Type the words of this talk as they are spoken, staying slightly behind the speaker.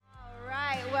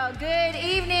Well, good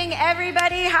evening,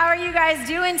 everybody. How are you guys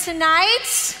doing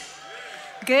tonight?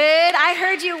 Good. I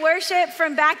heard you worship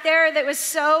from back there. That was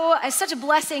such a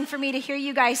blessing for me to hear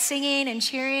you guys singing and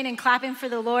cheering and clapping for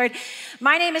the Lord.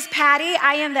 My name is Patty.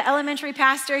 I am the elementary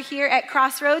pastor here at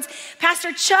Crossroads.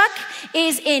 Pastor Chuck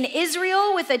is in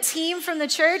Israel with a team from the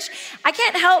church. I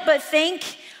can't help but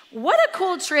think, what a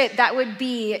cool trip that would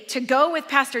be to go with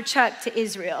Pastor Chuck to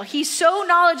Israel. He's so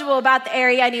knowledgeable about the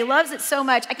area and he loves it so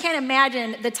much. I can't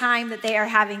imagine the time that they are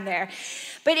having there.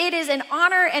 But it is an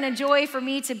honor and a joy for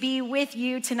me to be with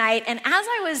you tonight. And as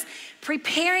I was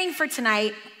preparing for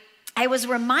tonight, I was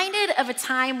reminded of a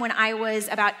time when I was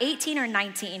about 18 or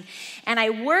 19, and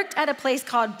I worked at a place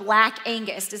called Black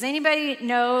Angus. Does anybody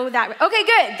know that? Okay,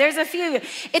 good. There's a few of you.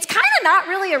 It's kind of not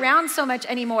really around so much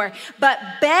anymore, but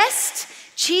best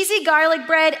cheesy garlic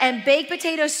bread and baked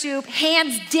potato soup,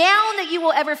 hands down, that you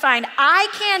will ever find. I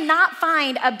cannot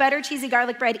find a better cheesy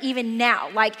garlic bread even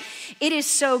now. Like, it is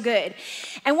so good.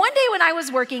 And one day when I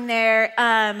was working there,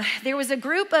 there was a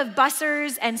group of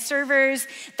bussers and servers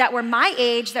that were my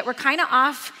age that were kind of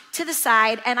off to the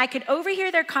side, and I could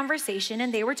overhear their conversation,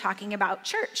 and they were talking about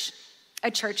church,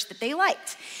 a church that they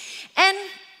liked. And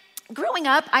growing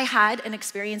up, I had an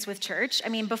experience with church. I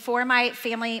mean, before my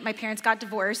parents got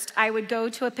divorced, I would go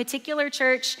to a particular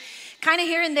church, kind of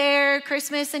here and there,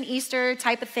 Christmas and Easter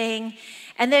type of thing.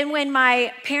 And then when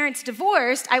my parents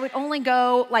divorced, I would only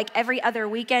go like every other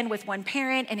weekend with one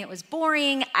parent, and it was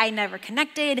boring. I never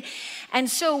connected. And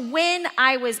so when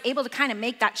I was able to kind of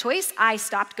make that choice, I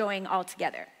stopped going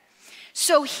altogether.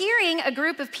 So hearing a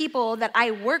group of people that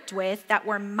I worked with that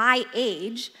were my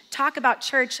age talk about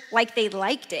church like they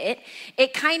liked it,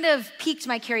 it kind of piqued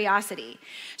my curiosity.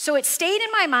 So it stayed in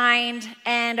my mind,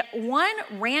 and one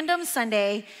random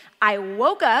Sunday, I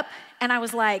woke up and I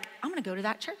was like, I'm gonna go to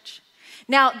that church.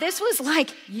 Now, this was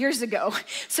like years ago.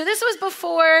 So this was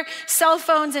before cell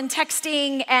phones and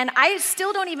texting, and I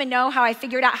still don't even know how I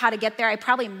figured out how to get there. I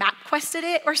probably MapQuested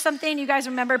it or something. You guys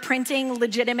remember printing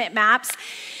legitimate maps?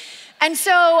 And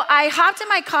so I hopped in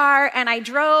my car and I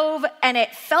drove, and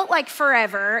it felt like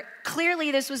forever. Clearly,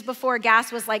 this was before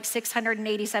gas was like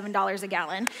 $687 a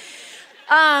gallon. And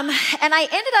I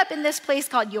ended up in this place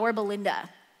called Yorba Linda.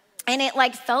 And it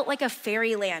like felt like a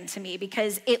fairyland to me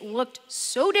because it looked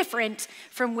so different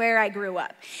from where I grew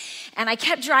up. And I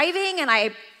kept driving, and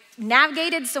I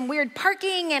navigated some weird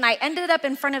parking, and I ended up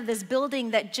in front of this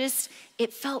building that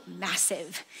it felt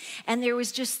massive. And there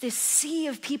was just this sea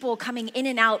of people coming in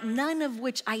and out, none of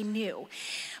which I knew.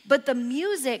 But the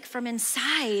music from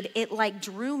inside, it like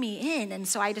drew me in. And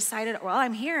so I decided, well,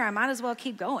 I'm here, I might as well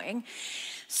keep going.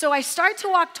 So I start to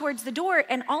walk towards the door,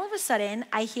 and all of a sudden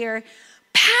I hear,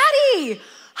 Patty,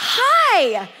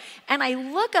 hi. And I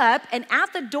look up, and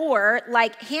at the door,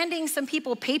 like handing some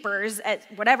people papers, at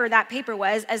whatever that paper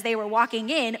was, as they were walking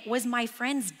in, was my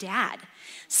friend's dad,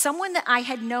 someone that I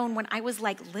had known when I was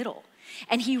like little.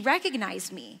 And he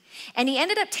recognized me, and he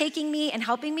ended up taking me and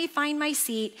helping me find my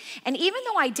seat. And even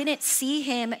though I didn't see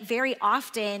him very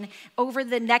often over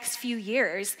the next few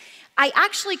years, I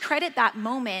actually credit that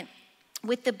moment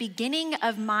with the beginning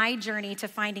of my journey to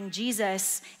finding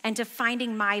Jesus and to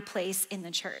finding my place in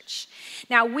the church.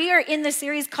 Now, we are in the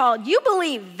series called You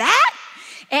Believe That?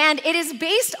 And it is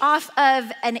based off of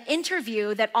an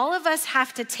interview that all of us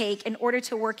have to take in order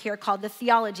to work here called the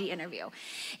theology interview.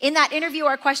 In that interview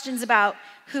are questions about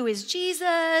who is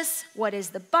Jesus, what is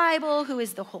the Bible, who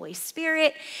is the Holy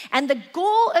Spirit, and the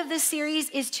goal of this series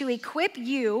is to equip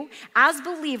you as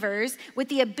believers with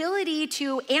the ability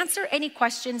to answer any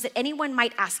questions that anyone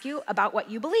might ask you about what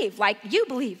you believe, like, you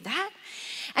believe that?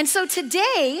 And so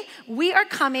today, we are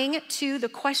coming to the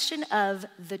question of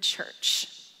the church.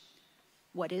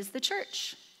 What is the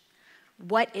church?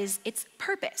 What is its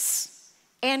purpose?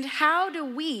 And how do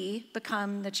we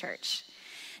become the church?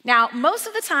 Now, most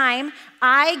of the time,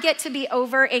 I get to be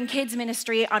over in kids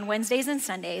ministry on Wednesdays and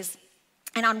Sundays.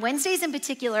 And on Wednesdays in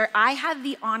particular, I have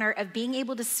the honor of being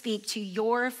able to speak to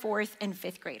your 4th and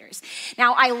 5th graders.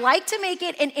 Now, I like to make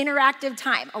it an interactive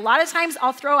time. A lot of times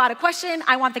I'll throw out a question.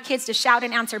 I want the kids to shout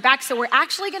and answer back. So we're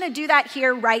actually gonna do that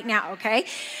here right now, okay?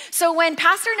 So when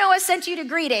Pastor Noah sent you to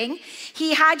greeting,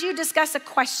 he had you discuss a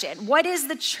question. What is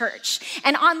the church?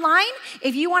 And online,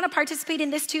 if you wanna participate in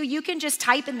this too, you can just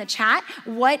type in the chat,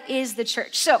 what is the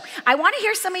church? So I wanna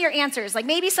hear some of your answers, like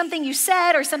maybe something you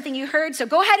said or something you heard. So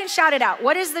go ahead and shout it out.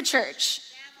 What is the church?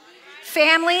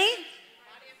 Family,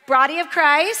 body of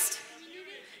Christ,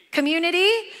 community.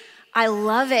 I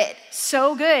love it.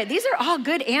 So good. These are all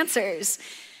good answers.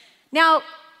 Now,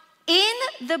 in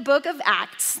the book of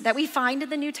Acts that we find in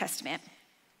the New Testament,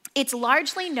 It's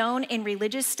largely known in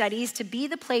religious studies to be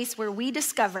the place where we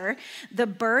discover the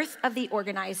birth of the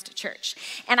organized church.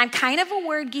 And I'm kind of a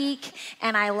word geek,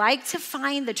 and I like to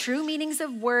find the true meanings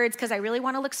of words because I really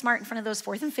want to look smart in front of those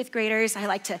 4th and 5th graders. I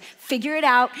like to figure it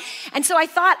out. And so I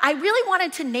thought I really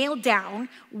wanted to nail down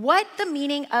what the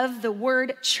meaning of the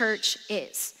word church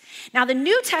is. Now, the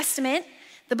New Testament,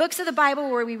 the books of the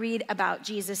Bible where we read about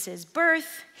Jesus'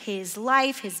 birth, his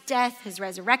life, his death, his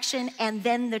resurrection, and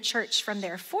then the church from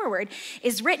there forward,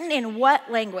 is written in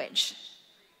what language?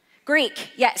 Greek,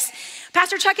 yes.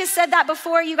 Pastor Chuck has said that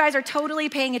before. You guys are totally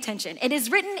paying attention. It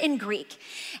is written in Greek.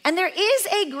 And there is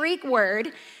a Greek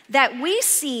word that we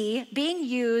see being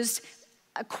used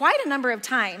quite a number of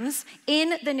times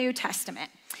in the New Testament.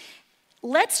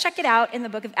 Let's check it out in the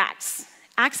book of Acts.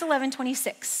 Acts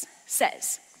 11:26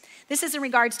 says, this is in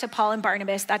regards to Paul and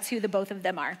Barnabas. That's who the both of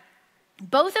them are.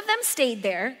 Both of them stayed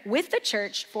there with the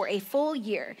church for a full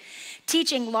year,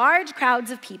 teaching large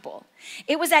crowds of people.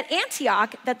 It was at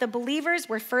Antioch that the believers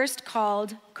were first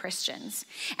called Christians.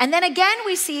 And then again,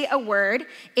 we see a word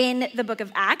in the book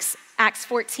of Acts, Acts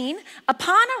 14.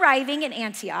 Upon arriving in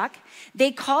Antioch,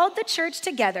 they called the church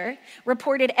together,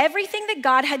 reported everything that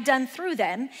God had done through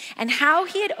them, and how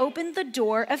he had opened the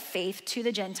door of faith to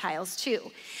the Gentiles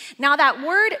too. Now that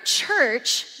word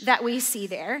church that we see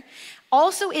there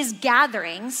also is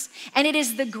gatherings, and it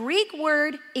is the Greek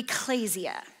word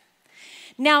ecclesia.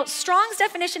 Now, Strong's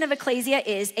definition of ecclesia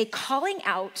is a calling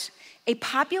out, a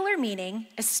popular meaning,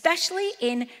 especially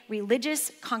in religious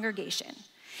congregation.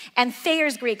 And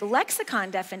Thayer's Greek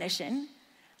lexicon definition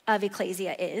of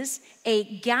ecclesia is a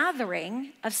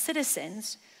gathering of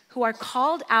citizens who are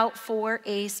called out for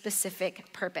a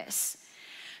specific purpose.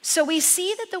 So we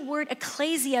see that the word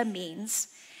ecclesia means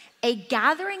a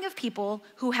gathering of people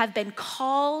who have been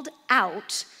called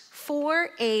out for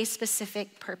a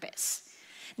specific purpose.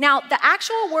 Now, the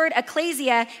actual word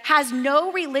ecclesia has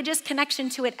no religious connection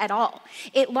to it at all.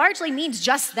 It largely means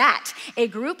just that, a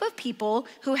group of people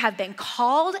who have been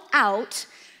called out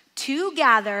to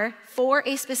gather for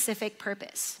a specific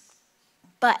purpose.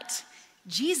 But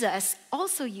Jesus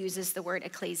also uses the word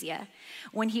ecclesia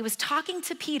when he was talking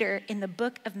to Peter in the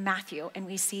book of Matthew, and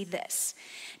we see this.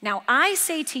 Now, I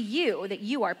say to you that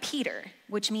you are Peter,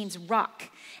 which means rock,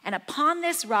 and upon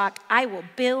this rock I will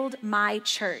build my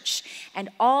church, and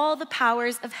all the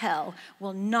powers of hell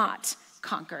will not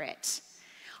conquer it.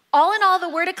 All in all, the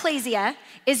word ecclesia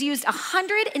is used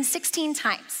 116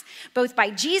 times, both by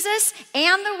Jesus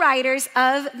and the writers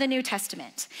of the New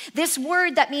Testament. This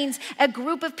word that means a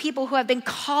group of people who have been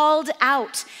called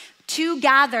out to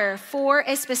gather for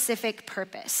a specific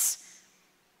purpose.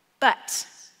 But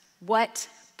what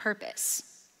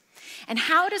purpose? And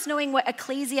how does knowing what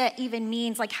ecclesia even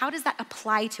means, like how does that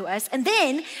apply to us? And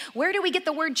then where do we get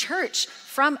the word church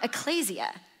from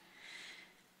ecclesia?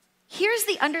 Here's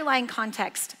the underlying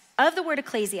context of the word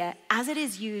ecclesia as it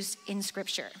is used in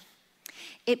Scripture.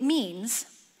 It means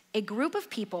a group of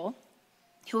people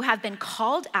who have been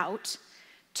called out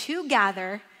to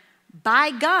gather by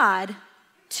God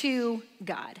to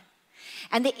God.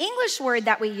 And the English word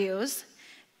that we use,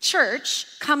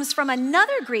 church, comes from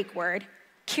another Greek word,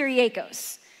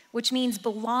 kyriakos, which means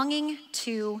belonging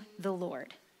to the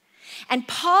Lord. And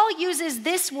Paul uses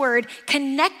this word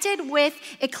connected with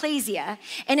ecclesia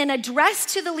in an address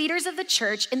to the leaders of the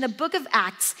church in the book of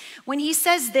Acts when he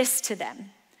says this to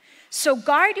them. So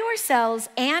guard yourselves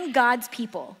and God's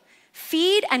people.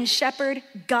 Feed and shepherd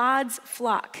God's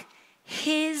flock,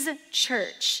 his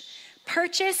church,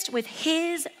 purchased with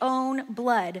his own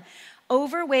blood,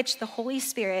 over which the Holy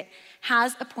Spirit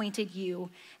has appointed you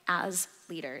as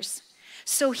leaders.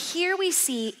 So here we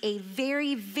see a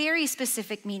very, very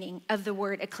specific meaning of the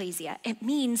word ecclesia. It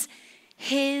means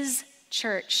his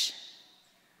church.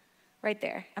 Right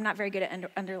there. I'm not very good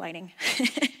at underlining.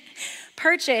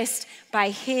 Purchased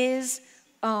by his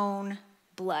own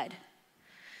blood.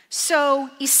 So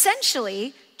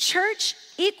essentially, church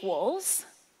equals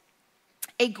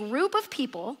a group of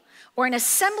people or an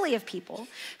assembly of people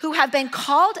who have been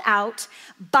called out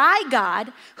by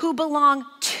God, who belong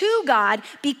to God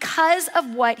because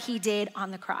of what he did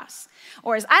on the cross.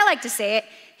 Or as I like to say it,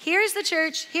 here's the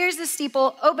church, here's the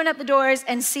steeple, open up the doors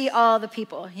and see all the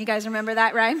people. You guys remember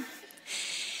that, right?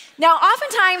 Now,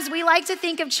 oftentimes we like to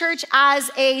think of church as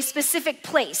a specific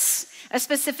place, a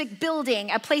specific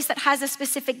building, a place that has a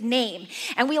specific name.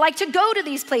 And we like to go to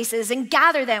these places and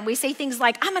gather them. We say things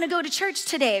like, I'm gonna go to church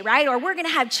today, right? Or we're gonna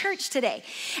have church today.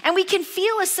 And we can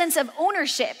feel a sense of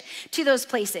ownership to those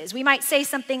places. We might say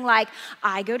something like,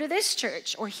 I go to this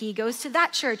church, or he goes to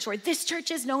that church, or this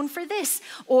church is known for this,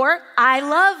 or I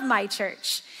love my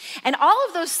church. And all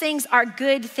of those things are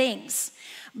good things.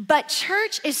 But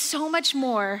church is so much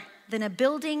more than a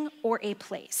building or a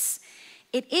place.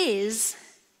 It is,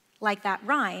 like that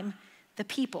rhyme, the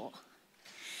people.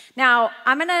 Now,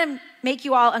 I'm gonna make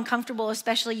you all uncomfortable,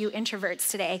 especially you introverts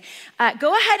today.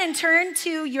 Go ahead and turn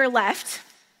to your left,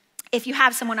 if you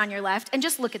have someone on your left, and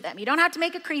just look at them. You don't have to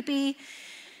make it creepy.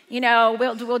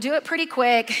 We'll do it pretty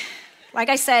quick. Like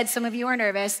I said, some of you are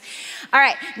nervous. All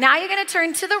right, now you're gonna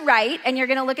turn to the right, and you're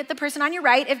gonna look at the person on your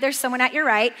right, if there's someone at your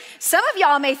right. Some of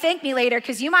y'all may thank me later,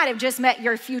 because you might have just met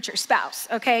your future spouse,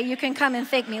 okay? You can come and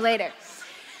thank me later.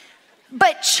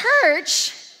 But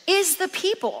church is the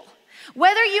people.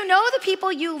 Whether you know the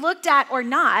people you looked at or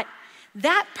not,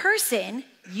 that person,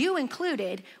 you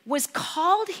included, was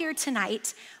called here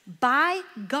tonight by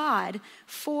God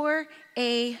for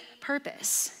a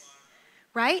purpose,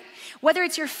 right? Whether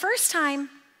it's your first time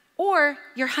or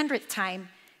your 100th time,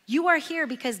 you are here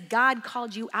because God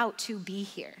called you out to be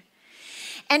here.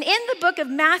 And in the book of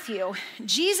Matthew,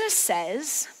 Jesus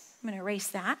says, I'm gonna erase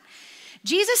that.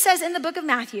 Jesus says in the book of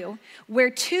Matthew, where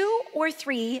 2 or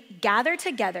 3 gather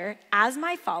together as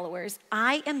my followers,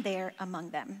 I am there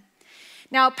among them.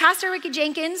 Now, Pastor Ricky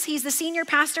Jenkins, he's the senior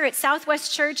pastor at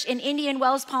Southwest Church in Indian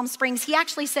Wells, Palm Springs. He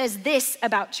actually says this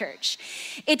about church.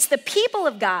 It's the people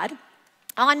of God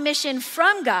on mission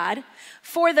from God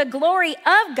for the glory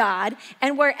of God,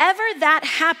 and wherever that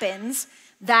happens,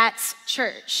 that's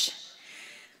church.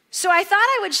 So I thought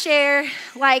I would share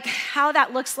how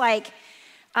that looks like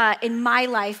in my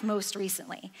life most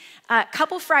recently. A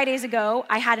couple Fridays ago,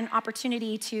 I had an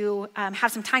opportunity to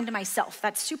have some time to myself.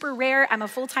 That's super rare. I'm a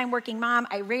full-time working mom.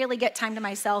 I rarely get time to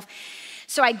myself.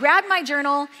 So I grabbed my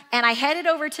journal and I headed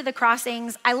over to the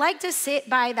crossings. I like to sit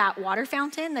by that water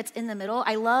fountain that's in the middle.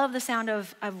 I love the sound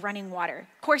of running water.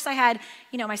 Of course, I had,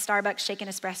 my Starbucks shaken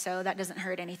espresso. That doesn't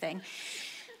hurt anything.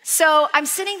 So I'm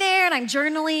sitting there and I'm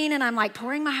journaling and I'm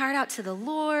pouring my heart out to the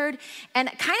Lord. And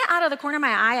kind of out of the corner of my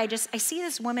eye, I see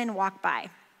this woman walk by.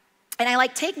 And I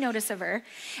take notice of her.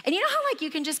 And you know how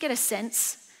you can just get a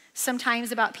sense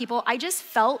sometimes about people? I just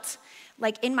felt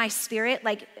in my spirit,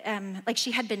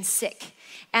 she had been sick.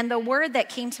 And the word that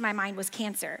came to my mind was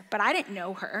cancer, but I didn't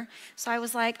know her. So I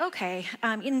was like, okay.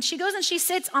 And she goes and she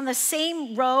sits on the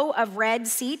same row of red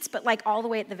seats, but all the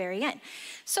way at the very end.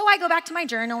 So I go back to my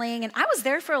journaling, and I was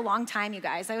there for a long time, you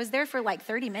guys. I was there for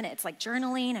 30 minutes,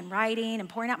 journaling and writing and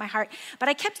pouring out my heart. But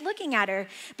I kept looking at her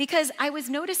because I was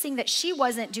noticing that she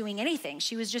wasn't doing anything.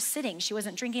 She was just sitting. She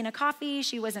wasn't drinking a coffee.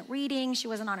 She wasn't reading. She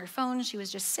wasn't on her phone. She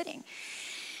was just sitting.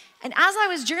 And as I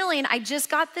was journaling, I just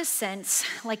got this sense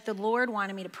the Lord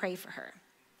wanted me to pray for her.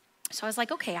 So I was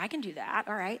like, okay, I can do that,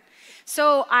 all right.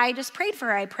 So I just prayed for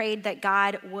her. I prayed that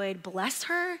God would bless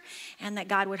her and that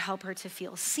God would help her to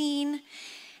feel seen.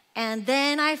 And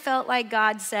then I felt like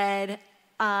God said,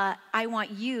 I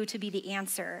want you to be the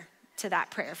answer to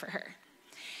that prayer for her.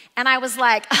 And I was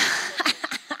like,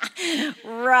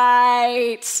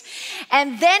 right.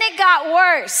 And then it got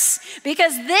worse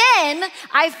because then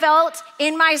I felt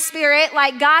in my spirit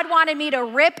like God wanted me to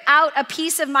rip out a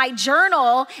piece of my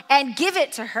journal and give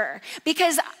it to her.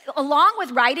 Because along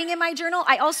with writing in my journal,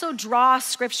 I also draw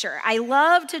scripture. I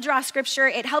love to draw scripture.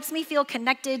 It helps me feel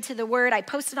connected to the word. I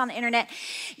post it on the internet.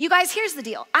 You guys, here's the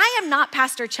deal. I am not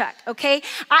Pastor Chuck, okay?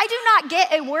 I do not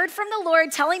get a word from the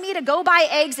Lord telling me to go buy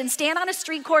eggs and stand on a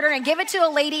street corner and give it to a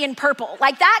lady in purple.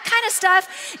 That kind of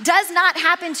stuff does not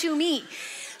happen to me.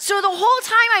 So the whole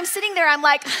time I'm sitting there, I'm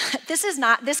like,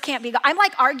 this can't be God. I'm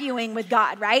arguing with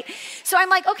God, right? So I'm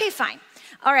like, okay, fine.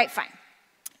 All right, fine.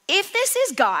 If this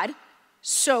is God,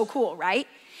 so cool, right?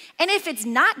 And if it's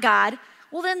not God,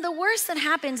 well, then the worst that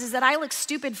happens is that I look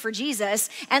stupid for Jesus.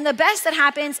 And the best that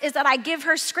happens is that I give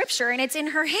her scripture and it's in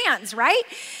her hands, right?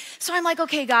 So I'm like,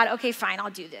 okay, God, okay, fine, I'll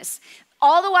do this.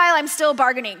 All the while I'm still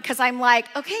bargaining because I'm like,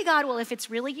 okay, God, well, if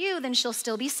it's really you, then she'll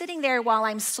still be sitting there while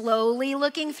I'm slowly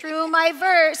looking through my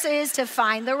verses to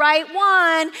find the right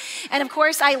one. And of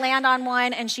course I land on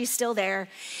one and she's still there.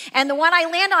 And the one I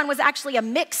land on was actually a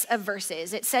mix of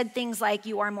verses. It said things like,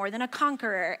 you are more than a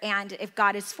conqueror. And if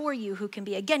God is for you, who can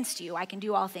be against you? I can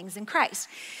do all things in Christ.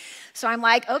 So I'm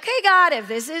like, okay, God, if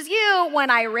this is you, when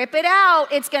I rip it out,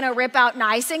 it's going to rip out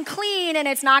nice and clean and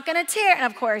it's not going to tear. And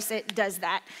of course it does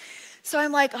that. So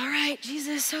I'm like, all right,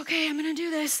 Jesus, okay, I'm gonna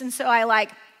do this. And so I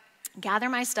gather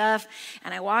my stuff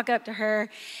and I walk up to her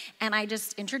and I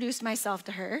just introduced myself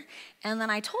to her. And then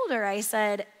I told her, I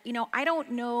said, I don't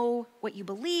know what you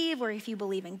believe or if you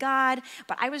believe in God,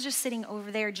 but I was just sitting over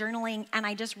there journaling and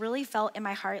I just really felt in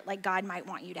my heart like God might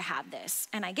want you to have this.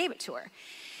 And I gave it to her.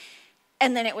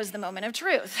 And then it was the moment of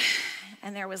truth.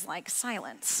 And there was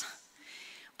silence.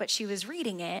 But she was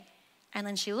reading it and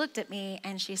then she looked at me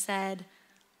and she said,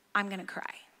 I'm gonna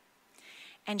cry.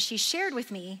 And she shared with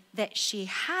me that she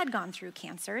had gone through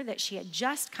cancer, that she had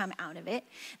just come out of it,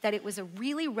 that it was a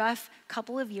really rough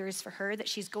couple of years for her, that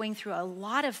she's going through a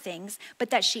lot of things,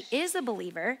 but that she is a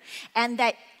believer, and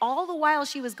that all the while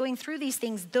she was going through these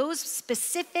things, those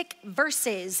specific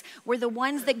verses were the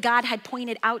ones that God had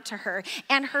pointed out to her.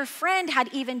 And her friend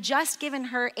had even just given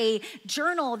her a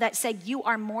journal that said, "You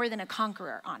are more than a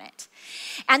conqueror" on it.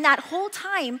 And that whole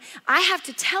time, I have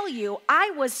to tell you,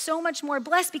 I was so much more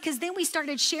blessed because then we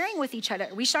started sharing with each other.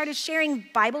 We started sharing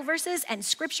Bible verses and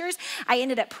scriptures. I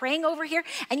ended up praying over here.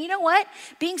 And you know what?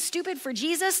 Being stupid for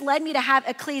Jesus led me to have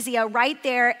Ecclesia right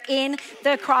there in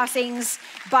the crossings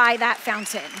by that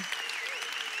fountain.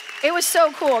 It was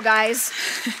so cool, guys.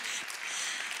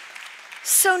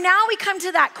 So now we come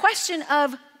to that question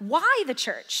of why the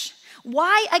church?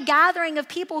 Why a gathering of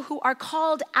people who are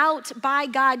called out by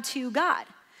God to God?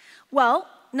 Well,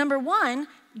 number one,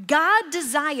 God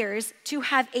desires to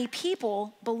have a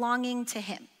people belonging to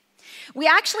him. We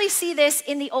actually see this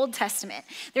in the Old Testament.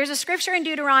 There's a scripture in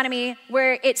Deuteronomy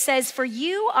where it says, "For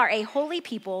you are a holy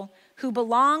people who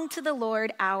belong to the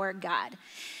Lord our God."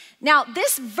 Now,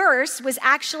 this verse was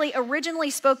actually originally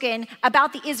spoken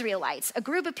about the Israelites, a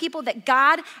group of people that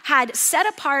God had set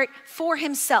apart for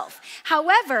himself.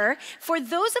 However, for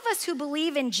those of us who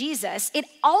believe in Jesus, it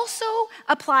also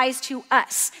applies to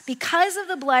us because of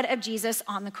the blood of Jesus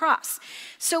on the cross.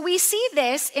 So we see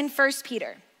this in 1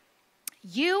 Peter.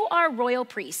 "You are royal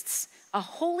priests, a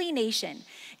holy nation,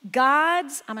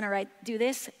 God's," I'm gonna do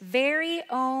this, "very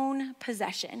own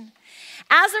possession.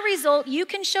 As a result, you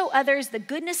can show others the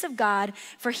goodness of God,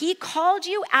 for he called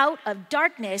you out of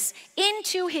darkness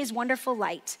into his wonderful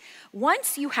light.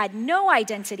 Once you had no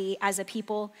identity as a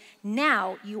people,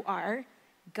 now you are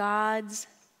God's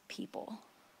people."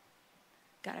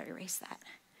 Gotta erase that.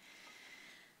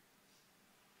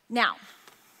 Now,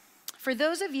 for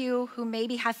those of you who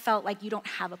maybe have felt like you don't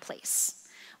have a place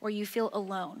or you feel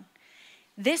alone,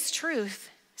 this truth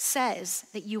says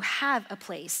that you have a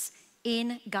place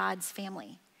in God's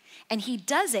family. And he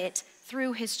does it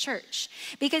through his church.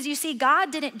 Because you see,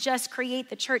 God didn't just create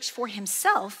the church for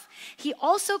himself, he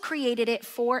also created it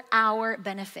for our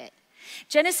benefit.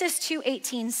 Genesis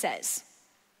 2:18 says,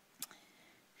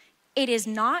 "It is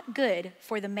not good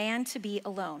for the man to be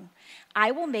alone.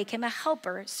 I will make him a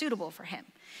helper suitable for him."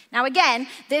 Now again,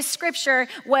 this scripture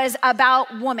was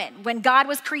about woman. When God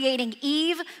was creating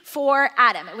Eve for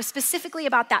Adam, it was specifically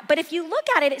about that. But if you look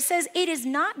at it, it says it is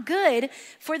not good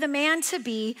for the man to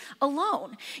be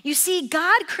alone. You see,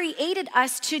 God created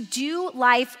us to do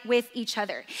life with each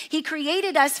other. He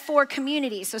created us for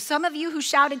community. So some of you who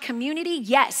shouted community,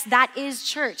 yes, that is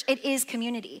church. It is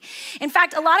community. In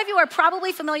fact, a lot of you are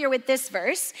probably familiar with this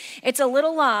verse. It's a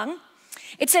little long.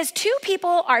 It says, "Two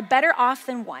people are better off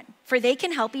than one, for they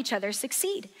can help each other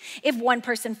succeed. If one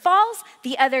person falls,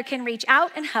 the other can reach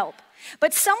out and help.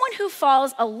 But someone who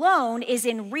falls alone is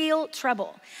in real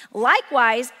trouble.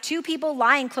 Likewise, two people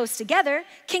lying close together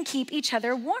can keep each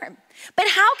other warm. But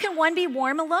how can one be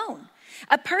warm alone?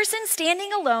 A person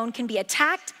standing alone can be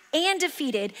attacked and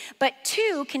defeated, but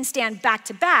two can stand back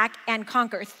to back and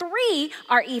conquer. Three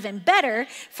are even better,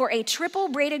 for a triple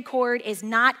braided cord is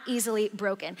not easily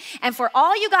broken." And for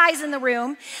all you guys in the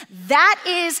room, that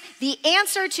is the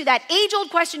answer to that age-old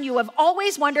question you have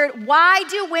always wondered: why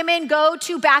do women go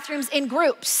to bathrooms in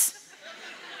groups?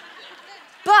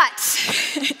 But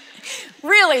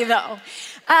really though,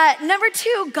 number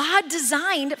two, God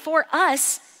designed for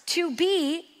us to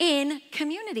be in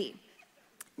community.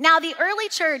 Now, the early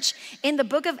church in the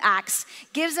book of Acts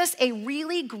gives us a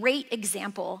really great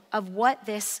example of what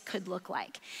this could look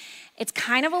like. It's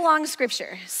kind of a long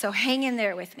scripture, so hang in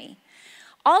there with me.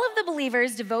 "All of the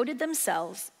believers devoted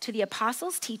themselves to the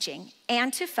apostles' teaching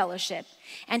and to fellowship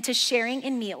and to sharing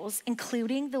in meals,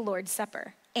 including the Lord's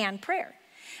Supper and prayer.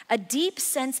 A deep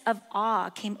sense of awe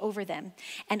came over them,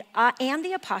 and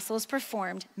the apostles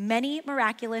performed many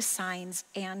miraculous signs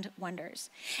and wonders.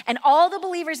 And all the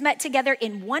believers met together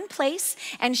in one place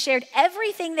and shared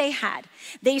everything they had.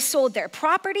 They sold their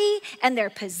property and their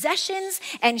possessions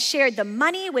and shared the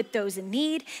money with those in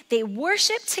need. They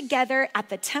worshiped together at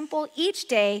the temple each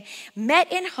day,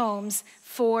 met in homes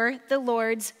for the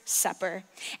Lord's Supper,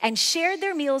 and shared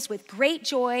their meals with great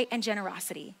joy and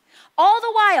generosity. All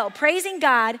the while praising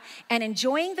God and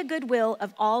enjoying the goodwill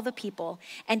of all the people.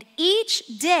 And each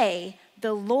day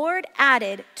the Lord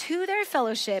added to their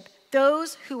fellowship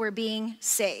those who were being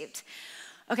saved."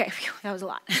 Okay, that was a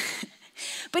lot.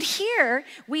 But here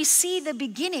we see the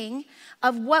beginning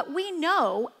of what we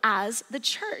know as the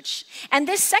church. And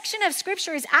this section of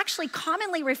scripture is actually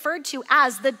commonly referred to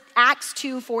as the Acts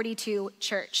 2:42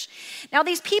 church. Now,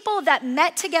 these people that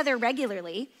met together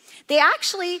regularly, they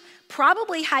actually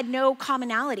probably had no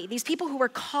commonality. These people who were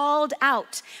called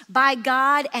out by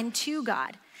God and to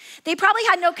God. They probably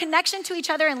had no connection to each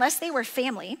other unless they were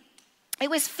family. It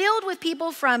was filled with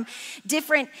people from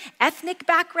different ethnic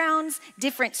backgrounds,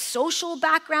 different social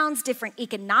backgrounds, different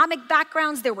economic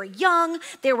backgrounds. There were young,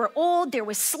 there were old, there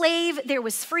was slave, there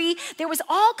was free. There was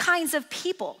all kinds of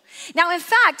people. Now, in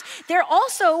fact, there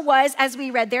also was, as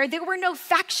we read there were no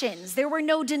factions, there were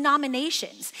no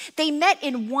denominations. They met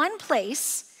in one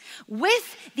place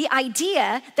with the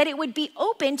idea that it would be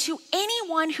open to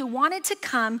anyone who wanted to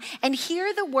come and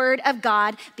hear the word of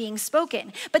God being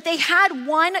spoken. But they had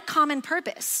one common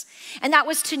purpose, and that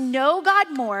was to know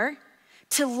God more,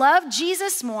 to love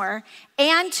Jesus more,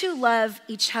 and to love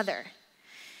each other.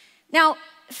 Now,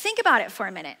 think about it for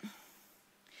a minute.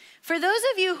 For those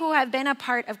of you who have been a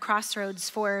part of Crossroads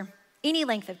for any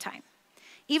length of time,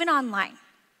 even online,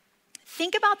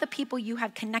 think about the people you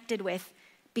have connected with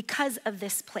because of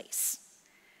this place.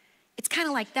 It's kind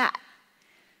of like that.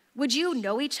 Would you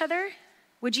know each other?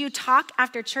 Would you talk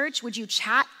after church? Would you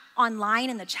chat online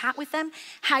in the chat with them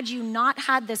had you not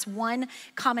had this one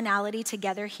commonality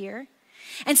together here?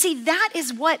 And see, that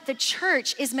is what the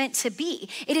church is meant to be.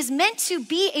 It is meant to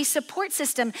be a support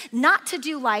system, not to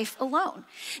do life alone.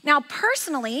 Now,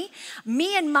 personally,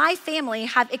 me and my family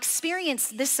have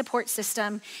experienced this support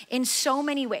system in so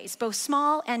many ways, both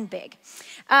small and big.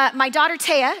 My daughter,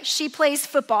 Taya, she plays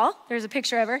football. There's a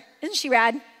picture of her. Isn't she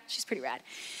rad? She's pretty rad.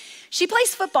 She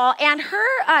plays football, and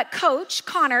her coach,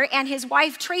 Connor, and his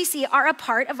wife, Tracy, are a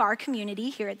part of our community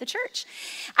here at the church.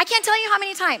 I can't tell you how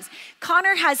many times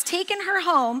Connor has taken her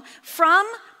home from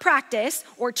practice,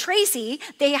 or Tracy,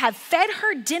 they have fed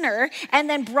her dinner and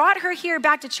then brought her here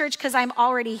back to church because I'm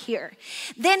already here.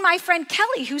 Then my friend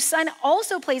Kelly, whose son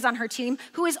also plays on her team,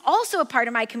 who is also a part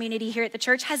of my community here at the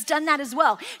church, has done that as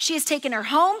well. She has taken her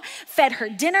home, fed her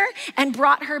dinner, and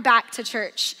brought her back to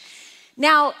church.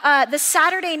 Now, the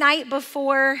Saturday night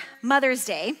before Mother's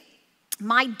Day,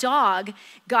 my dog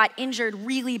got injured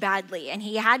really badly, and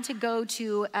he had to go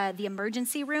to the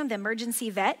emergency room, the emergency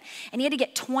vet, and he had to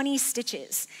get 20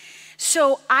 stitches.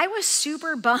 So I was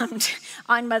super bummed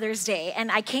on Mother's Day, and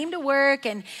I came to work,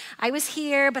 and I was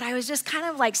here, but I was just kind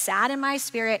of like sad in my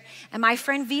spirit, and my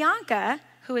friend Bianca,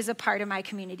 who is a part of my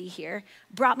community here,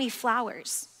 brought me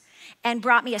flowers and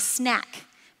brought me a snack,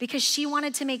 because she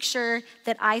wanted to make sure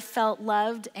that I felt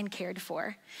loved and cared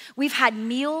for. We've had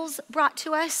meals brought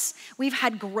to us. We've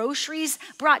had groceries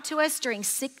brought to us during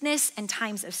sickness and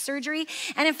times of surgery.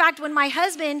 And in fact, when my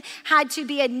husband had to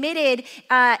be admitted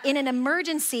in an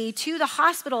emergency to the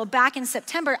hospital back in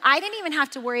September, I didn't even have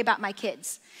to worry about my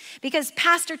kids, because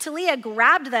Pastor Talia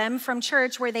grabbed them from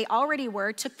church where they already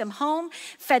were, took them home,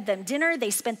 fed them dinner.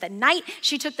 They spent the night.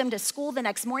 She took them to school the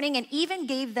next morning and even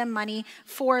gave them money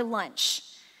for lunch.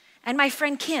 And my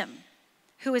friend Kim,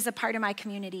 who is a part of my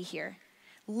community here,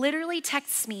 literally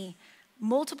texts me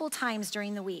multiple times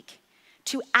during the week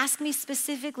to ask me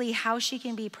specifically how she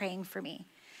can be praying for me.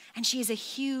 And she is a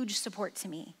huge support to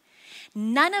me.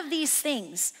 None of these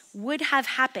things would have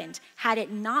happened had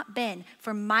it not been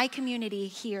for my community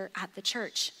here at the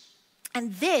church.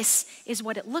 And this is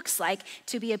what it looks like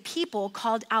to be a people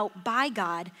called out by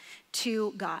God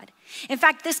to God. In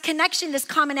fact, this connection, this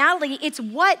commonality, it's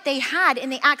what they had in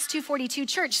the Acts 2:42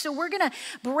 church. So we're gonna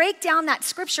break down that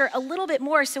scripture a little bit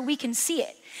more so we can see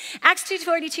it. Acts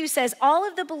 2:42 says, all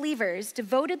of the believers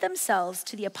devoted themselves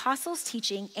to the apostles'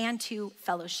 teaching and to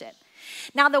fellowship.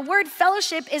 Now, the word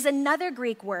fellowship is another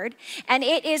Greek word, and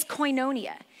it is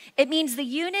koinonia. It means the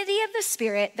unity of the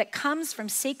Spirit that comes from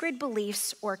sacred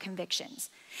beliefs or convictions.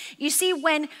 You see,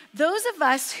 when those of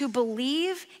us who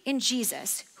believe in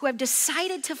Jesus, who have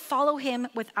decided to follow him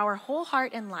with our whole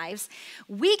heart and lives,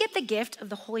 we get the gift of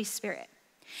the Holy Spirit.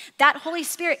 That Holy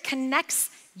Spirit connects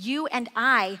you and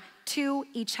I to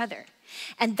each other,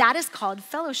 and that is called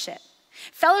fellowship.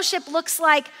 Fellowship looks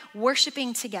like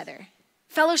worshiping together.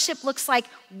 Fellowship looks like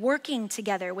working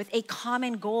together with a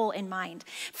common goal in mind.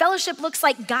 Fellowship looks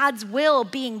like God's will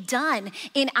being done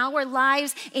in our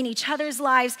lives, in each other's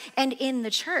lives, and in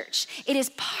the church. It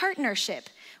is partnership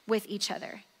with each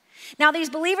other. Now, these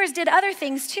believers did other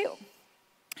things too.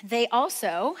 They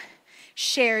also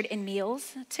shared in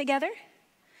meals together.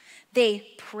 They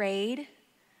prayed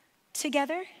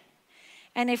together.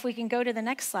 And if we can go to the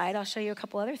next slide, I'll show you a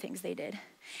couple other things they did.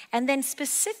 And then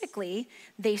specifically,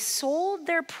 they sold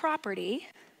their property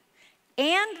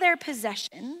and their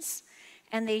possessions,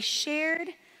 and they shared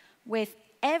with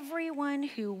everyone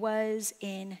who was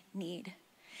in need.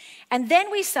 And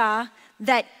then we saw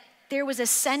that there was a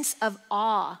sense of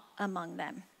awe among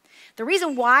them. The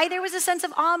reason why there was a sense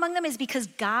of awe among them is because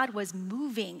God was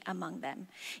moving among them.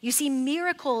 You see,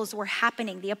 miracles were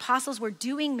happening. The apostles were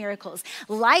doing miracles.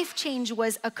 Life change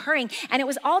was occurring, and it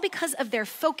was all because of their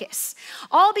focus,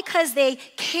 all because they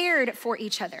cared for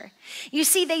each other. You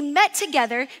see, they met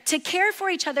together to care for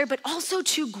each other, but also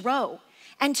to grow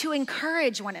and to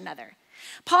encourage one another.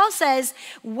 Paul says,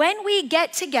 when we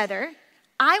get together,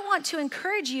 I want to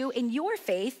encourage you in your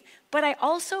faith, but I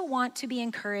also want to be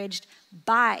encouraged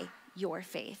by your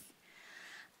faith.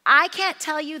 I can't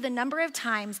tell you the number of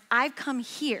times I've come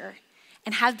here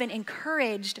and have been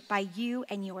encouraged by you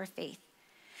and your faith.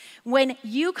 When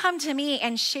you come to me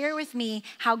and share with me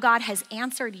how God has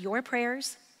answered your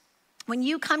prayers, when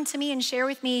you come to me and share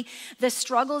with me the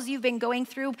struggles you've been going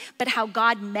through, but how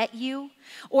God met you,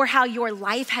 or how your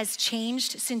life has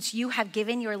changed since you have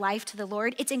given your life to the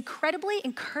Lord, it's incredibly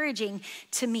encouraging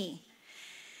to me.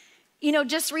 You know,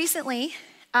 just recently,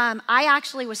 I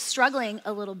actually was struggling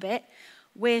a little bit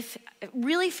with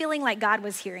really feeling like God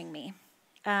was hearing me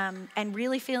and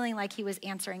really feeling like he was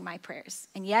answering my prayers.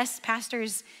 And yes,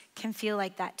 pastors can feel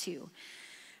like that too.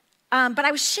 But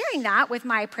I was sharing that with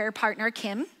my prayer partner,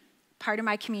 Kim, part of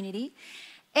my community,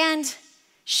 and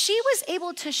she was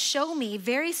able to show me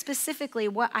very specifically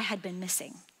what I had been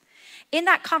missing. In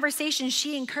that conversation,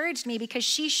 she encouraged me because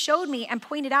she showed me and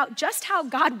pointed out just how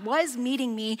God was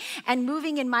meeting me and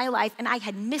moving in my life, and I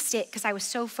had missed it because I was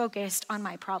so focused on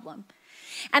my problem.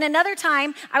 And another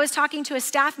time, I was talking to a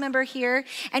staff member here,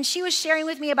 and she was sharing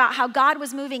with me about how God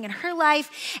was moving in her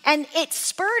life, and it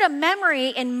spurred a memory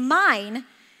in mine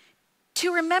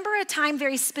to remember a time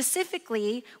very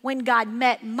specifically when God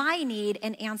met my need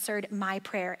and answered my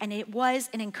prayer, and it was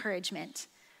an encouragement.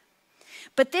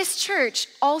 But this church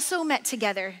also met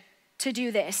together to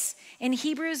do this. In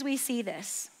Hebrews, we see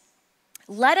this.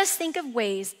 Let us think of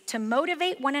ways to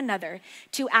motivate one another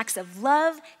to acts of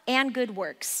love and good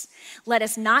works. Let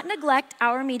us not neglect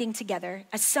our meeting together,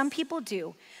 as some people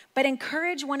do, but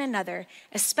encourage one another,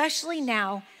 especially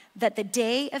now that the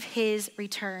day of his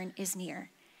return is near.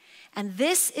 And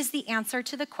this is the answer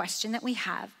to the question that we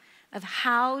have of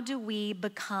how do we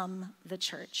become the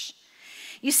church?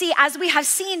 You see, as we have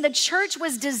seen, the church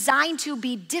was designed to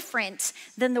be different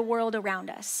than the world around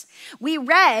us. We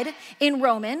read in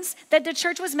Romans that the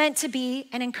church was meant to be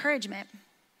an encouragement.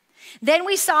 Then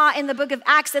we saw in the book of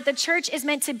Acts that the church is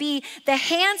meant to be the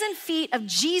hands and feet of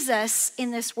Jesus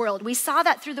in this world. We saw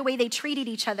that through the way they treated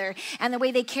each other and the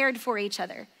way they cared for each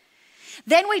other.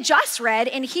 Then we just read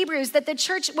in Hebrews that the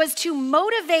church was to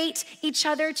motivate each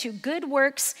other to good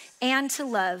works and to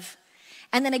love.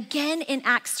 And then again in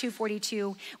Acts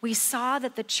 2:42, we saw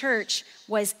that the church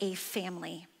was a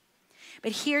family.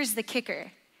 But here's the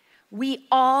kicker. We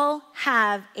all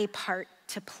have a part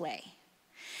to play.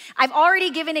 I've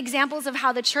already given examples of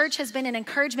how the church has been an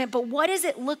encouragement, but what does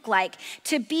it look like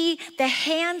to be the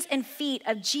hands and feet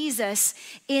of Jesus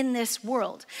in this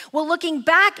world? Well, looking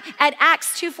back at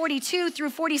Acts 2:42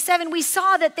 through 47, we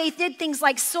saw that they did things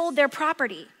like sold their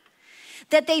property,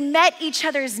 that they met each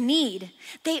other's need.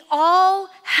 They all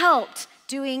helped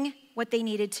doing what they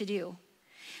needed to do.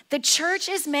 The church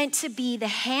is meant to be the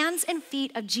hands and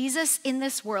feet of Jesus in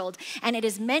this world, and it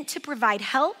is meant to provide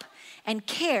help and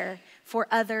care for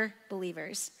other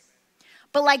believers.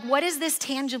 But what does this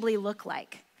tangibly look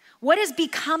like? What does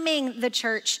becoming the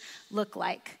church look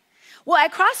like? Well,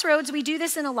 at Crossroads, we do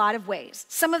this in a lot of ways.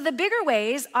 Some of the bigger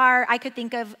ways are, I could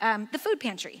think of the food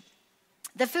pantry.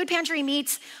 The food pantry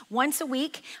meets once a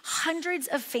week. Hundreds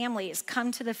of families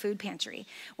come to the food pantry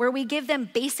where we give them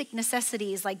basic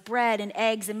necessities like bread and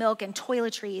eggs and milk and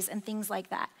toiletries and things like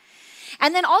that.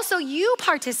 And then also you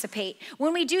participate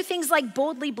when we do things like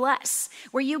Boldly Bless,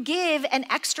 where you give an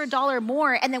extra $1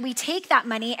 more and then we take that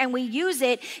money and we use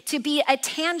it to be a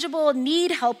tangible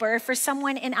need helper for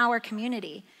someone in our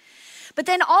community. But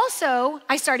then also,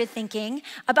 I started thinking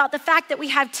about the fact that we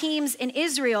have teams in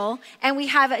Israel and we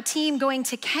have a team going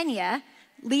to Kenya,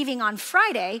 leaving on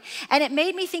Friday, and it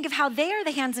made me think of how they are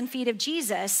the hands and feet of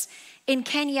Jesus in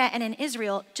Kenya and in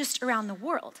Israel, just around the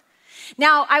world.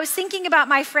 Now, I was thinking about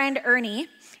my friend Ernie.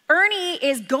 Ernie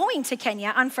is going to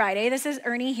Kenya on Friday. This is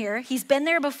Ernie here. He's been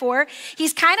there before.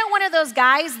 He's kind of one of those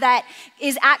guys that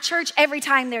is at church every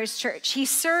time there's church. He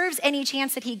serves any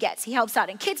chance that he gets. He helps out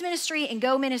in kids ministry and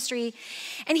Go ministry.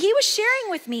 And he was sharing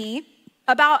with me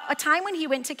about a time when he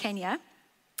went to Kenya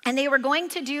and they were going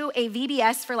to do a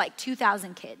VBS for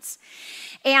 2,000 kids.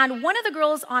 And one of the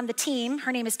girls on the team,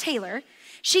 her name is Taylor,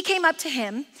 She came up to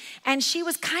him and she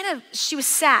was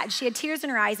sad. She had tears in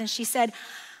her eyes and she said,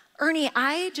 Ernie,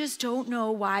 I just don't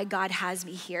know why God has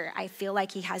me here. I feel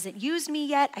like he hasn't used me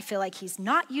yet. I feel like he's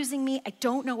not using me. I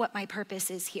don't know what my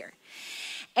purpose is here.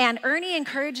 And Ernie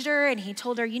encouraged her and he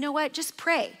told her, you know what, just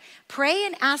pray. Pray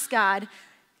and ask God,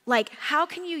 like, how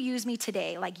can you use me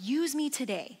today? Like, use me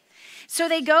today. So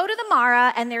they go to the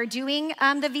Mara and they're doing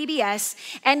the VBS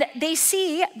and they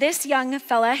see this young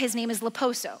fella, his name is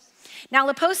Leposo. Now,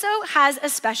 Leposo has a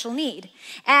special need.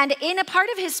 And in a part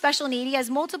of his special need, he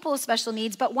has multiple special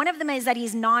needs, but one of them is that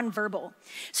he's nonverbal.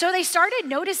 So they started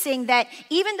noticing that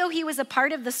even though he was a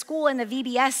part of the school and the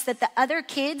VBS, that the other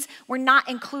kids were not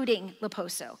including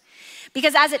Leposo.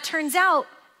 Because as it turns out,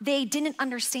 they didn't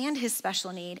understand his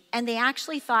special need, and they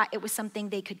actually thought it was something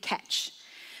they could catch.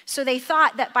 So they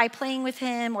thought that by playing with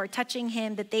him or touching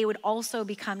him, that they would also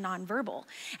become nonverbal.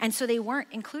 And so they weren't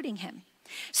including him.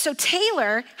 So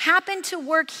Taylor happened to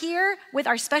work here with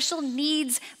our special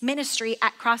needs ministry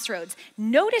at Crossroads,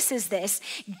 notices this,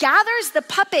 gathers the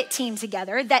puppet team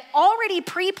together that already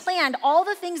pre-planned all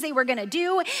the things they were gonna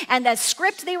do and the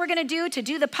script they were gonna do to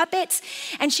do the puppets.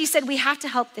 And she said, we have to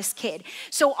help this kid.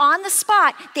 So on the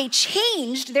spot, they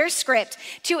changed their script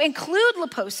to include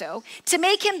Leposo, to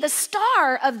make him the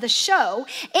star of the show,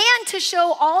 and to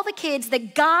show all the kids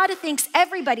that God thinks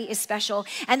everybody is special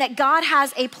and that God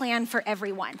has a plan for everyone.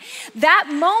 That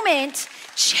moment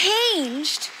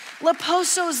changed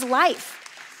Leposo's life.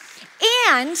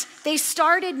 And they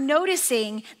started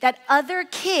noticing that other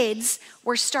kids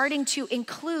were starting to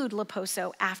include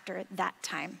Leposo after that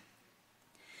time.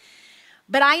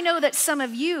 But I know that some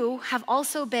of you have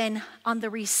also been on the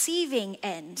receiving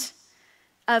end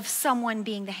of someone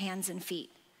being the hands and feet.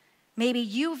 Maybe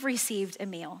you've received a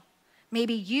meal.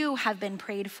 Maybe you have been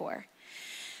prayed for.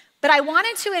 But I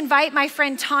wanted to invite my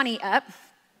friend Tani up.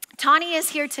 Tani is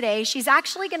here today. She's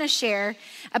actually going to share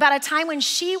about a time when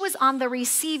she was on the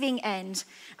receiving end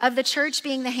of the church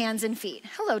being the hands and feet.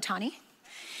 Hello, Tani.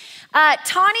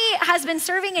 Tani has been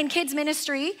serving in kids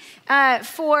ministry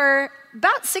for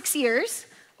about 6 years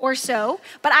or so,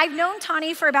 but I've known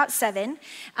Tani for about 7.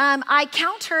 I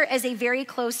count her as a very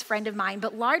close friend of mine,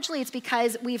 but largely it's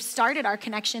because we've started our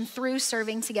connection through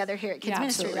serving together here at Kids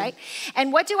Ministry, absolutely. right?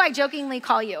 And what do I jokingly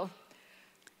call you?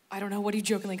 I don't know, what do you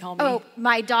jokingly call me? Oh,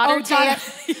 my daughter, Taya.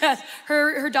 Yes,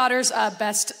 her daughter's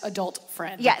best adult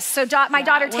friend. Yes, so my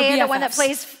daughter, Taya, the one that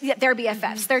plays, they're BFFs.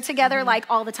 Mm-hmm. They're together like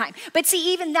all the time. But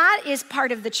see, even that is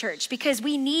part of the church because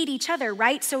we need each other,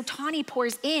 right? So Tani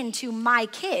pours into my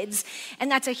kids, and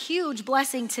that's a huge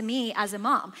blessing to me as a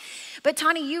mom. But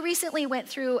Tani, you recently went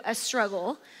through a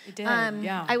struggle. I did,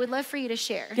 yeah. I would love for you to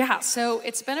share. Yeah, so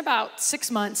it's been about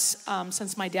 6 months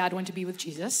since my dad went to be with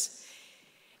Jesus.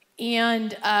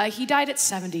 And he died at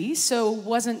 70, so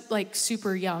wasn't like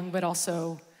super young, but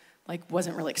also like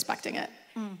wasn't really expecting it.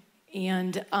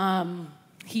 And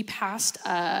he passed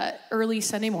early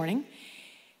Sunday morning.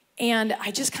 And I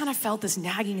just kind of felt this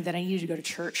nagging that I needed to go to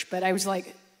church. But I was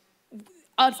like,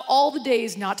 out of all the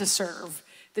days not to serve,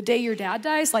 the day your dad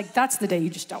dies, like that's the day you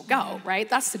just don't go, right?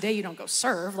 That's the day you don't go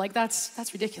serve. Like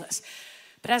that's ridiculous.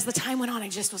 But as the time went on, I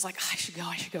just was like, oh, I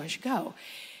should go.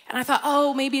 And I thought,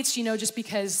 oh, maybe it's, just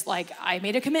because like I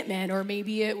made a commitment, or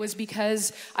maybe it was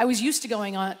because I was used to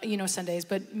going on, Sundays,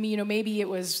 but maybe it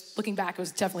was, looking back, it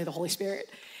was definitely the Holy Spirit.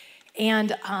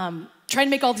 And trying to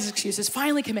make all these excuses,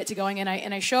 finally commit to going,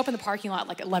 and I show up in the parking lot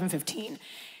like at 11:15,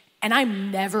 and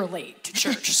I'm never late to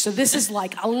church. So this is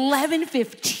like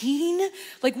 11:15,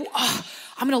 like,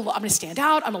 I'm gonna stand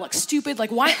out, I'm gonna look stupid,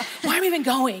 like why am I even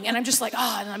going? And I'm just like,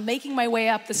 and I'm making my way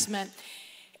up the cement.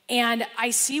 And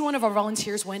I see one of our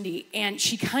volunteers, Wendy, and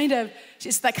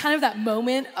it's that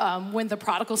moment when the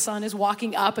prodigal son is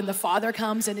walking up and the father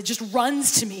comes and it just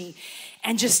runs to me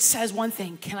and just says one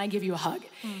thing, can I give you a hug?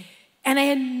 And I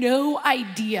had no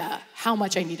idea how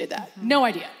much I needed that, no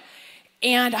idea.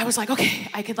 And I was like, okay,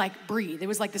 I could like breathe. It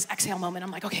was like this exhale moment.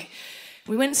 I'm like, okay.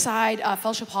 We went inside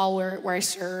Fellowship Hall where I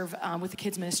serve with the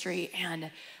kids ministry,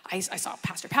 and I saw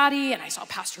Pastor Patty and I saw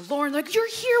Pastor Lauren, like, you're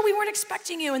here, we weren't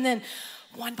expecting you. And then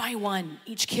one by one,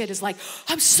 each kid is like,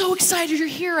 I'm so excited you're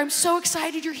here. I'm so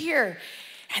excited you're here.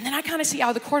 And then I kind of see out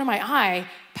of the corner of my eye,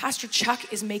 Pastor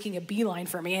Chuck is making a beeline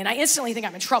for me. And I instantly think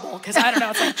I'm in trouble because I don't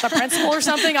know, it's like the principal or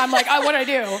something. I'm like, what'd I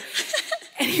do?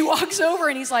 And he walks over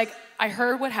and he's like, I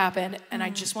heard what happened and I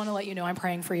just want to let you know I'm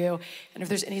praying for you. And if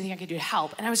there's anything I can do to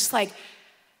help. And I was just like,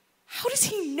 how does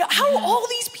he know? How all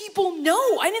these people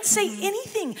know? I didn't say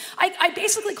anything. I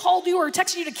basically called you or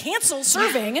texted you to cancel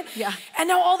serving. Yeah. And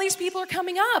now all these people are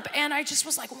coming up. And I just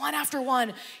was like, one after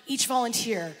one, each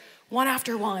volunteer one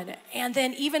after one. And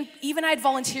then even I had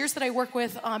volunteers that I work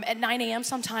with at 9 a.m.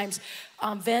 sometimes.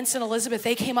 Vince and Elizabeth,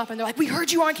 they came up and they're like, we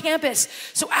heard you on campus.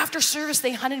 So after service,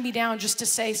 they hunted me down just to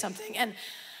say something. And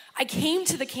I came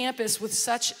to the campus with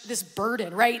such this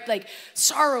burden, right? Like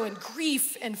sorrow and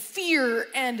grief and fear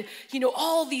and,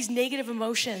 all these negative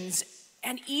emotions.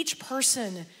 And each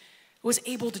person was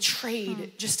able to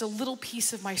trade just a little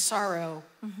piece of my sorrow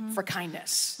for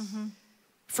kindness,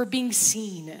 for being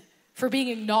seen, for being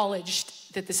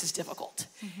acknowledged that this is difficult.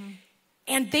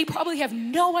 And they probably have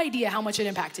no idea how much it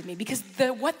impacted me because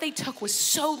what they took was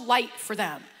so light for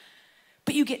them.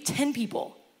 But you get 10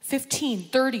 people, 15,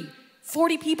 30,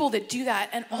 40 people that do that,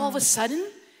 and all of a sudden,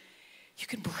 you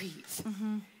can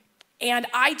breathe. And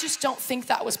I just don't think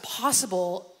that was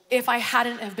possible if I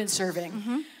hadn't have been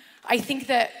serving. I think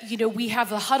that, we have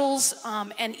the huddles,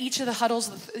 and each of the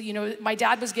huddles, my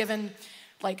dad was given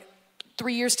like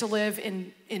 3 years to live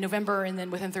in November, and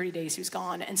then within 30 days he was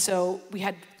gone. And so we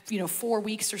had 4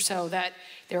 weeks or so that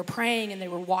they were praying and they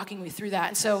were walking me through that.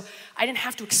 And so I didn't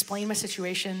have to explain my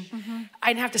situation.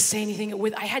 I didn't have to say anything.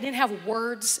 I didn't have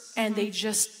words, and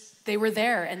they were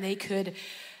there, and they could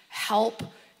help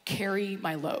carry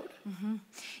my load.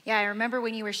 Yeah, I remember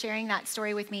when you were sharing that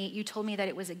story with me, you told me that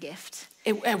it was a gift.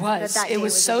 It was. It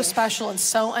was so special and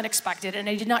so unexpected, and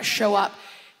I did not show up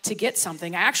to get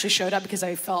something. I actually showed up because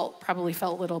I probably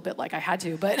felt a little bit like I had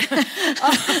to, but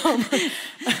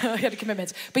I had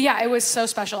commitments. But yeah, it was so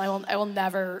special. I will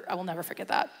never forget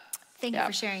that. Thank you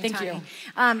for sharing, Thank Tani.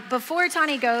 you. Before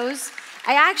Tani goes,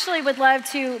 I actually would love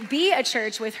to be a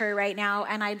church with her right now,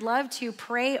 and I'd love to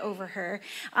pray over her.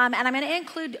 And I'm going to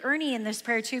include Ernie in this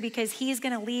prayer too, because he's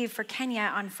going to leave for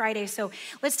Kenya on Friday. So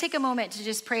let's take a moment to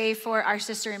just pray for our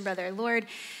sister and brother. Lord,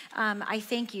 I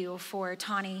thank you for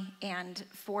Tani and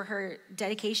for her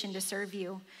dedication to serve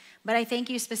you. But I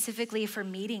thank you specifically for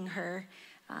meeting her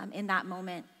in that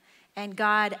moment. And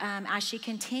God, as she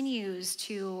continues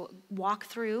to walk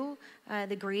through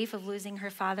the grief of losing her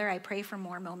father, I pray for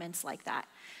more moments like that,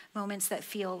 moments that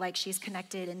feel like she's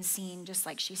connected and seen, just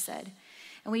like she said.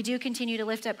 And we do continue to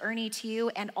lift up Ernie to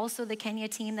you, and also the Kenya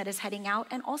team that is heading out,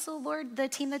 and also, Lord, the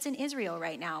team that's in Israel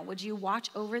right now. Would you watch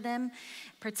over them,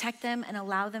 protect them, and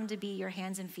allow them to be your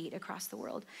hands and feet across the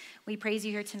world? We praise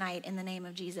you here tonight in the name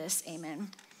of Jesus.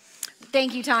 Amen.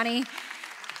 Thank you, Tani.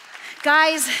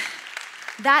 Guys,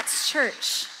 that's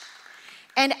church.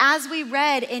 And as we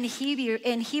read in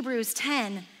Hebrews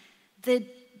 10,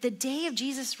 the day of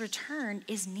Jesus' return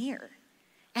is near.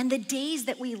 And the days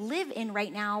that we live in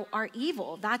right now are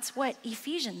evil. That's what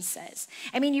Ephesians says.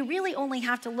 I mean, you really only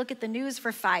have to look at the news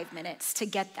for 5 minutes to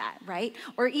get that, right?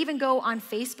 Or even go on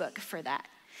Facebook for that.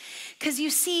 Because you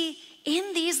see,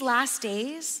 in these last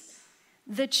days,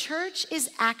 the church is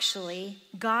actually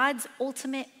God's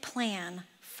ultimate plan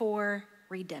for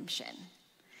redemption.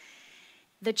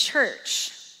 The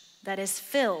church that is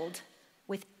filled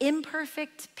with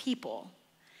imperfect people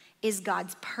is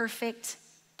God's perfect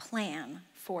plan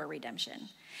for redemption.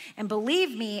 And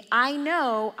believe me, I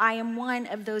know I am one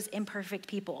of those imperfect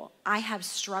people. I have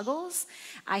struggles.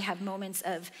 I have moments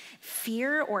of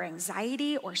fear or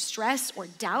anxiety or stress or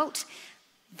doubt.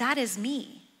 That is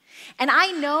me. And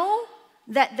I know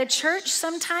that the church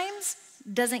sometimes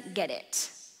doesn't get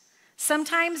it.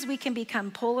 Sometimes we can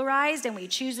become polarized and we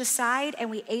choose a side and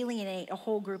we alienate a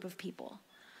whole group of people.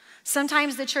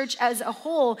 Sometimes the church as a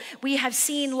whole, we have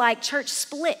seen like church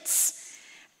splits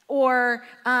or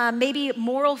maybe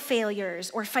moral failures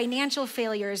or financial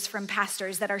failures from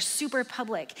pastors that are super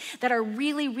public, that are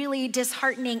really, really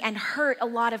disheartening and hurt a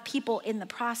lot of people in the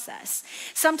process.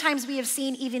 Sometimes we have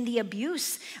seen even the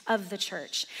abuse of the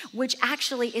church, which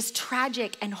actually is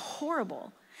tragic and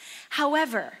horrible.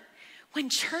 However, when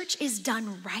church is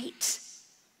done right,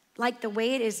 like the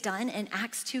way it is done in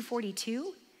Acts 2:42,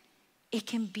 it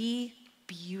can be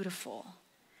beautiful.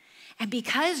 And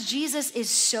because Jesus is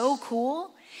so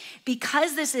cool,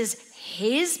 because this is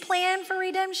his plan for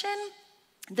redemption,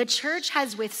 the church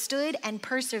has withstood and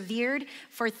persevered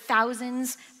for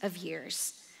thousands of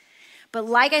years. But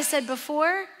like I said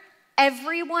before,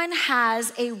 everyone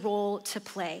has a role to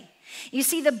play. You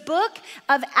see, the book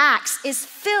of Acts is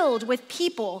filled with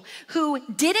people who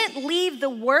didn't leave the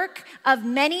work of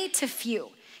many to few.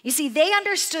 You see, they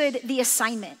understood the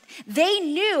assignment. They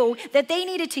knew that they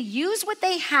needed to use what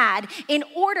they had in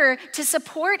order to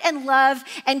support and love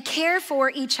and care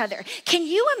for each other. Can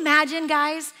you imagine,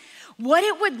 guys, what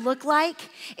it would look like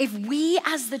if we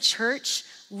as the church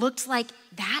looked like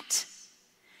that?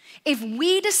 If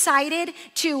we decided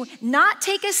to not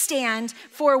take a stand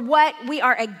for what we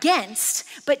are against,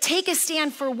 but take a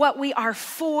stand for what we are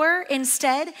for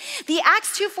instead, the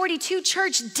Acts 2:42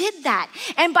 church did that.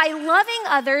 And by loving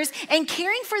others and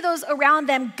caring for those around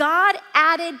them, God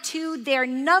added to their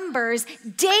numbers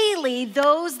daily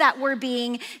those that were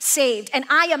being saved. And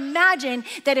I imagine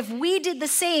that if we did the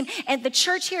same at the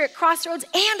church here at Crossroads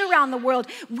and around the world,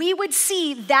 we would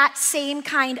see that same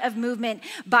kind of movement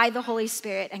by the Holy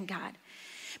Spirit and God.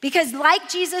 Because like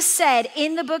Jesus said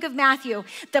in the book of Matthew,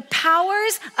 the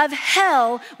powers of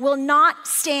hell will not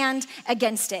stand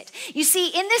against it. You see,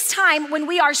 in this time when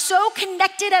we are so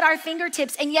connected at our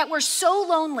fingertips and yet we're so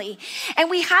lonely, and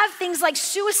we have things like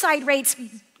suicide rates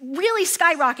really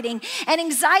skyrocketing and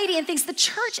anxiety and things, the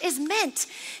church is meant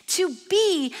to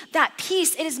be that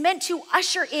peace. It is meant to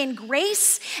usher in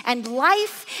grace and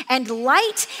life and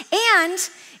light, and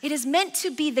it is meant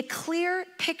to be the clear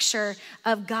picture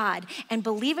of God. And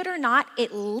believe it or not,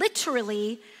 it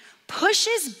literally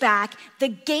pushes back the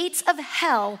gates of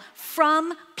hell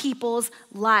from people's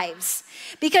lives.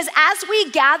 Because as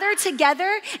we gather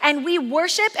together and we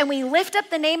worship and we lift up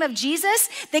the name of Jesus,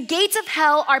 the gates of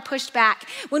hell are pushed back.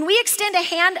 When we extend a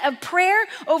hand of prayer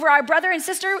over our brother and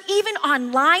sister, even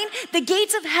online, the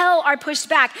gates of hell are pushed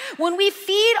back. When we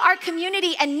feed our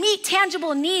community and meet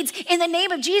tangible needs in the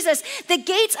name of Jesus, the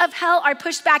gates of hell are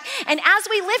pushed back. And as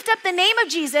we lift up the name of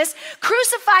Jesus,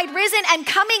 crucified, risen, and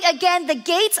coming again, the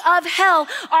gates of hell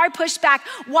are pushed back.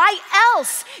 Why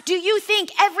else do you think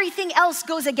everything else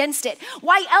goes against it?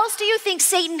 Why else do you think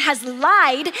Satan has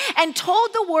lied and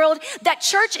told the world that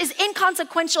church is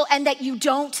inconsequential and that you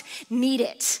don't need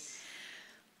it?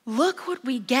 Look what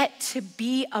we get to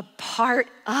be a part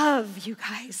of, you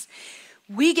guys.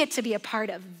 We get to be a part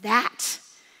of that.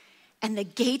 And the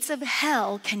gates of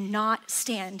hell cannot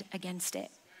stand against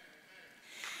it.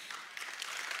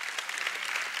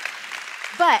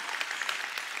 But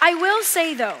I will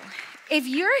say though, if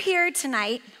you're here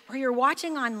tonight or you're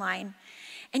watching online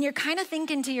and you're kind of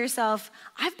thinking to yourself,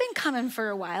 I've been coming for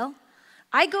a while.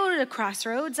 I go to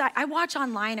Crossroads, I watch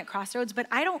online at Crossroads, but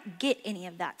I don't get any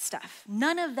of that stuff.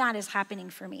 None of that is happening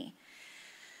for me.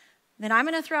 Then I'm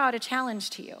gonna throw out a challenge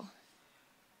to you.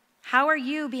 How are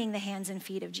you being the hands and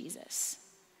feet of Jesus?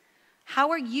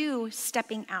 How are you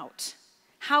stepping out?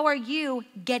 How are you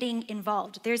getting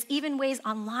involved? There's even ways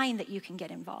online that you can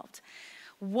get involved.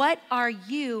 What are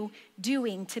you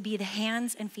doing to be the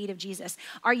hands and feet of Jesus?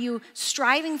 Are you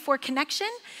striving for connection,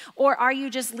 or are you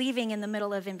just leaving in the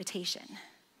middle of invitation?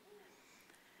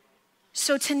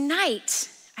 So tonight,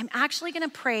 I'm actually gonna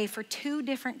pray for two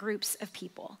different groups of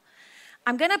people.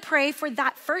 I'm gonna pray for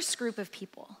that first group of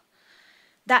people,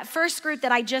 that first group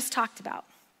that I just talked about.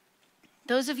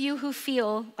 Those of you who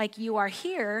feel like you are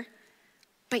here,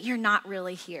 but you're not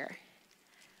really here,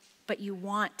 but you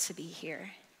want to be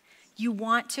here. You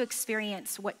want to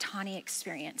experience what Tani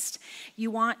experienced. You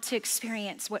want to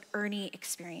experience what Ernie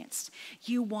experienced.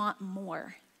 You want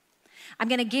more. I'm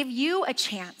gonna give you a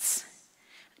chance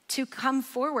to come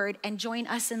forward and join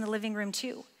us in the living room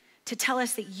too, to tell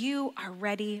us that you are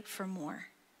ready for more.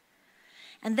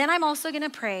 And then I'm also gonna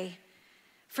pray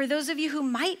for those of you who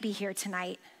might be here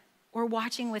tonight or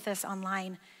watching with us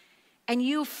online, and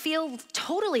you feel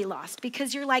totally lost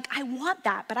because you're like, I want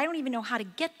that, but I don't even know how to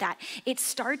get that. It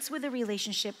starts with a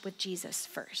relationship with Jesus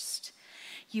first.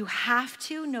 You have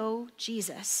to know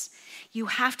Jesus. You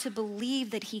have to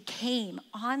believe that he came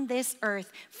on this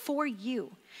earth for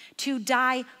you, to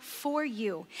die for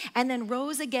you, and then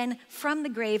rose again from the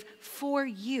grave for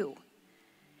you.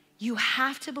 You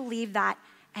have to believe that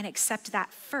and accept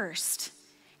that first,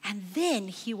 and then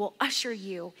he will usher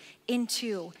you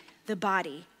into the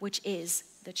body, which is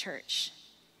the church.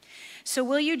 So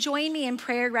will you join me in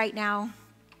prayer right now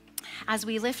as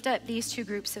we lift up these two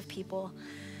groups of people?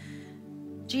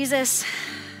 Jesus,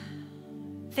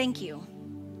 thank you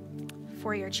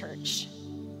for your church.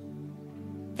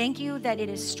 Thank you that it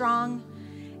is strong,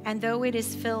 and though it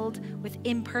is filled with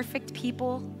imperfect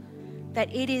people,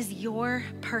 that it is your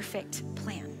perfect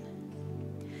plan.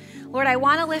 Lord, I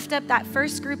want to lift up that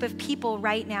first group of people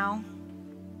right now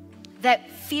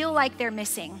that feel like they're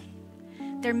missing.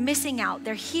 They're missing out.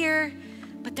 They're here,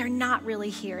 but they're not really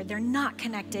here. They're not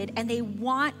connected, and they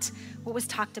want what was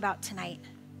talked about tonight.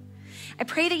 I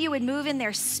pray that you would move in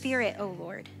their spirit, oh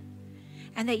Lord,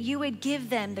 and that you would give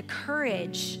them the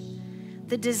courage,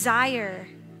 the desire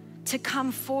to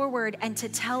come forward and to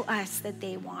tell us that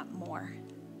they want more.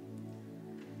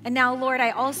 And now, Lord,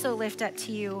 I also lift up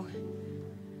to you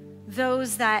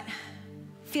those that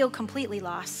feel completely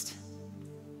lost.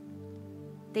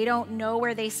 They don't know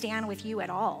where they stand with you at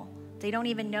all. They don't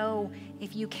even know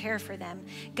if you care for them.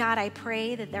 God, I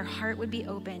pray that their heart would be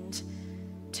opened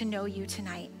to know you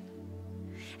tonight.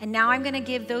 And now I'm going to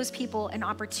give those people an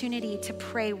opportunity to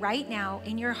pray right now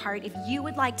in your heart. If you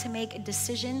would like to make a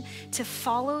decision to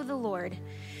follow the Lord,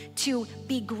 to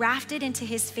be grafted into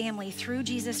his family through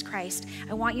Jesus Christ,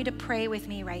 I want you to pray with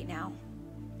me right now.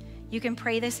 You can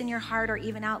pray this in your heart or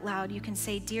even out loud. You can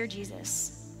say, "Dear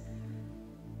Jesus,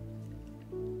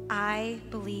 I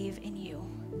believe in you.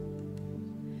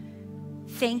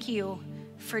 Thank you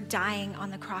for dying on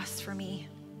the cross for me.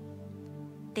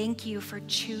 Thank you for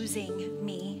choosing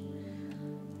me.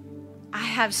 I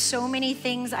have so many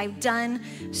things I've done,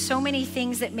 so many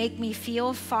things that make me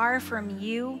feel far from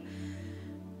you,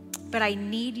 but I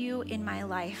need you in my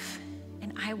life,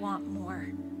 and I want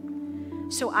more.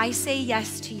 So I say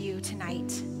yes to you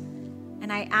tonight,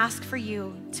 and I ask for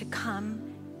you to come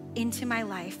into my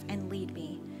life and lead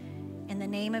me. In the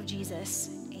name of Jesus,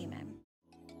 amen."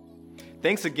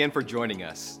 Thanks again for joining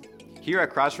us. Here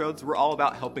at Crossroads, we're all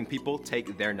about helping people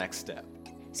take their next step.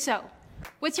 So,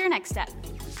 what's your next step?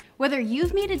 Whether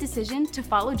you've made a decision to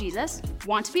follow Jesus,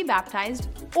 want to be baptized,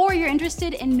 or you're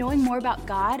interested in knowing more about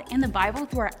God and the Bible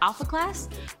through our Alpha class,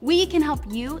 we can help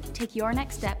you take your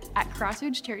next step at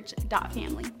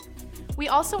crossroadschurch.family. We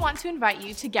also want to invite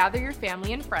you to gather your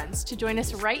family and friends to join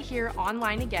us right here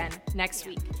online again next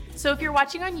week. So if you're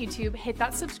watching on YouTube, hit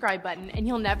that subscribe button and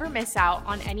you'll never miss out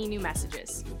on any new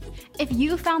messages. If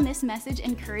you found this message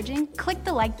encouraging, click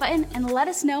the like button and let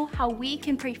us know how we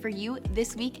can pray for you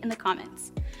this week in the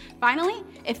comments. Finally,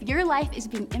 if your life is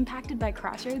being impacted by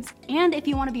Crossroads, and if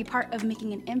you want to be part of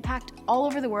making an impact all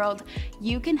over the world,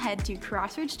 you can head to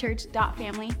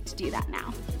crossroadschurch.family to do that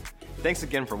now. Thanks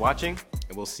again for watching,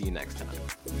 and we'll see you next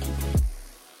time.